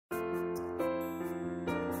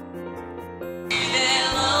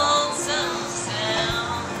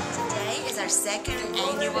second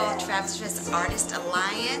annual Travelers Rest Artist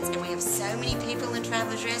Alliance, and we have so many people in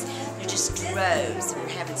Travelers Rest. They're just droves. We're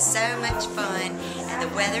having so much fun, and the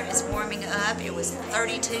weather is warming up. It was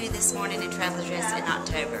 32 this morning in Travelers Rest in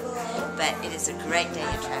October, but it is a great day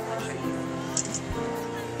in Travelers Rest.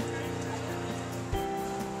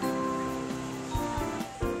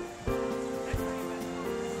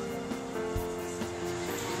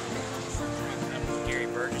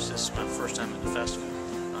 This is my first time at the festival.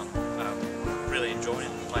 I'm really enjoying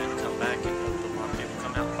it and plan to come back and hope a lot of people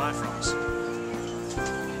come out and buy from us.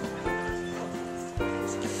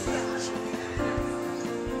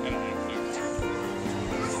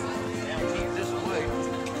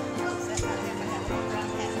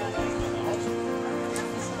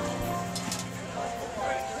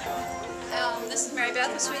 This is Mary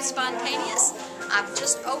Beth with Sweet Spontaneous. I've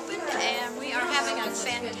just opened and we are having a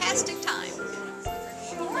fantastic time.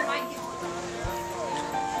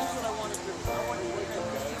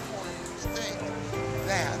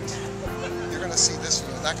 You're going to see this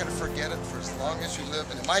one. You're not going to forget it for as long as you live.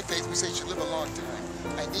 And in my faith, we say you should live a long time.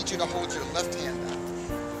 I need you to hold your left hand out.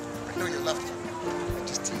 I know your left hand. I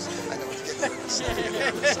just tease you. I know what to get you on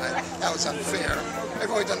the side. That was unfair.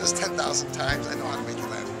 I've only done this 10,000 times. I know how to make you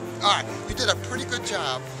laugh. All right, you did a pretty good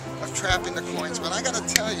job of trapping the coins, but I got to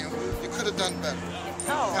tell you, you could have done better.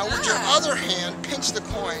 Now, with your other hand, pinch the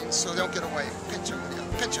coins so they don't get away. Pinch them,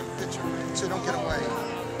 pinch them, pinch them, so they don't get away.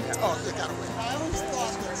 Yeah. Oh, they got away.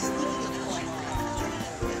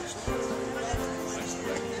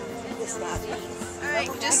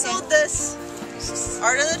 Alright, just sold this.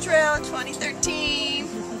 Art on the Trail 2013.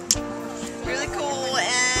 Really cool,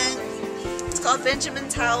 and it's called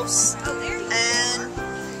Benjamin's House. And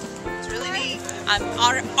it's really neat. I'm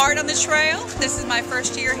Art on the Trail. This is my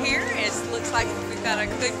first year here. It looks like we've got a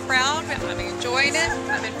good crowd. I'm enjoying it.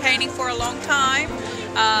 I've been painting for a long time.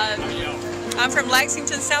 I'm from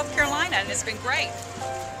Lexington, South Carolina, and it's been great.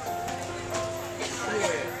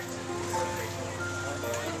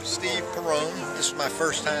 Steve Perrone. This is my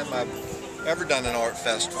first time I've ever done an art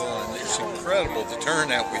festival, and it's incredible the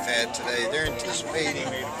turnout we've had today. They're anticipating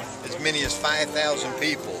as many as 5,000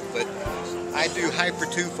 people, but I do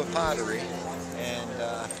hypertufa pottery, and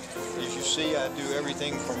as you see, I do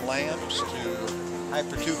everything from lamps to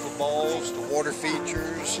hypertufa balls to water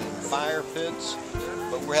features and fire pits.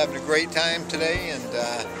 But we're having a great time today, and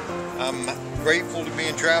I'm grateful to be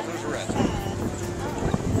in Travelers Rest.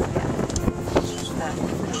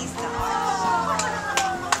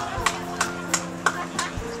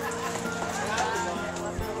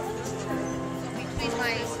 Between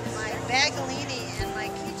my Bagalini and my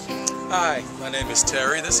keychain. Hi, my name is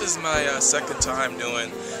Terry. This is my second time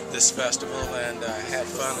doing this festival, and I had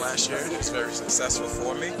fun last year. It was very successful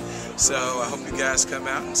for me. So I hope you guys come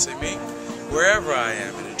out and see me wherever I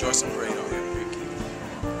am and enjoy some great art.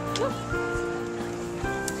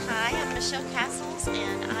 Hi, I'm Michelle Castles,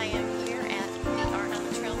 and I am here at the Art on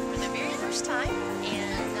the Trail for the very first time,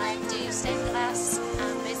 and I do stained glass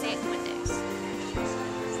mosaic windows.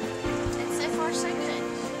 And so far, so good.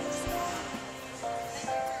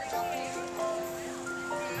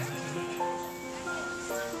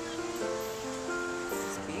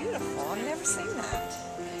 It's beautiful. I've never seen that.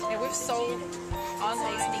 And we've sold on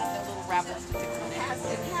these neat little rabbits.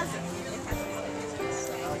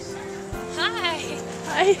 Hi.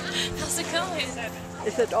 Hi. How's it going?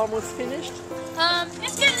 Is it almost finished?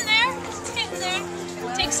 It's getting there. It's getting there.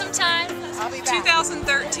 Take some time.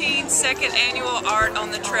 2013 second annual Art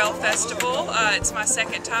on the Trail Festival. It's my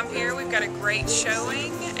second time here. We've got a great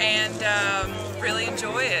showing and really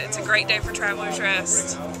enjoy it. It's a great day for Travelers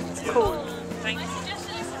Rest. Cool. Thank you.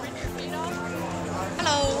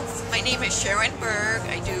 Hello, my name is Sharon Berg.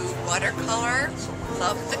 I do watercolor,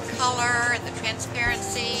 love the color and the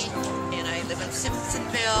transparency, and I live in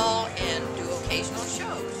Simpsonville and do occasional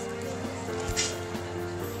shows.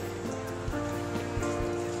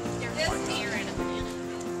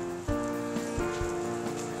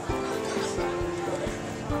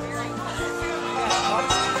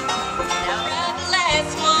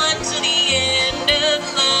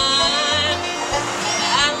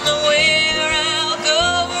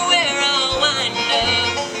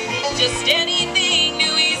 Just anything to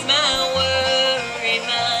ease my worried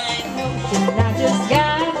mind. And I just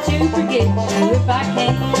got to forget you if I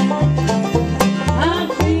can.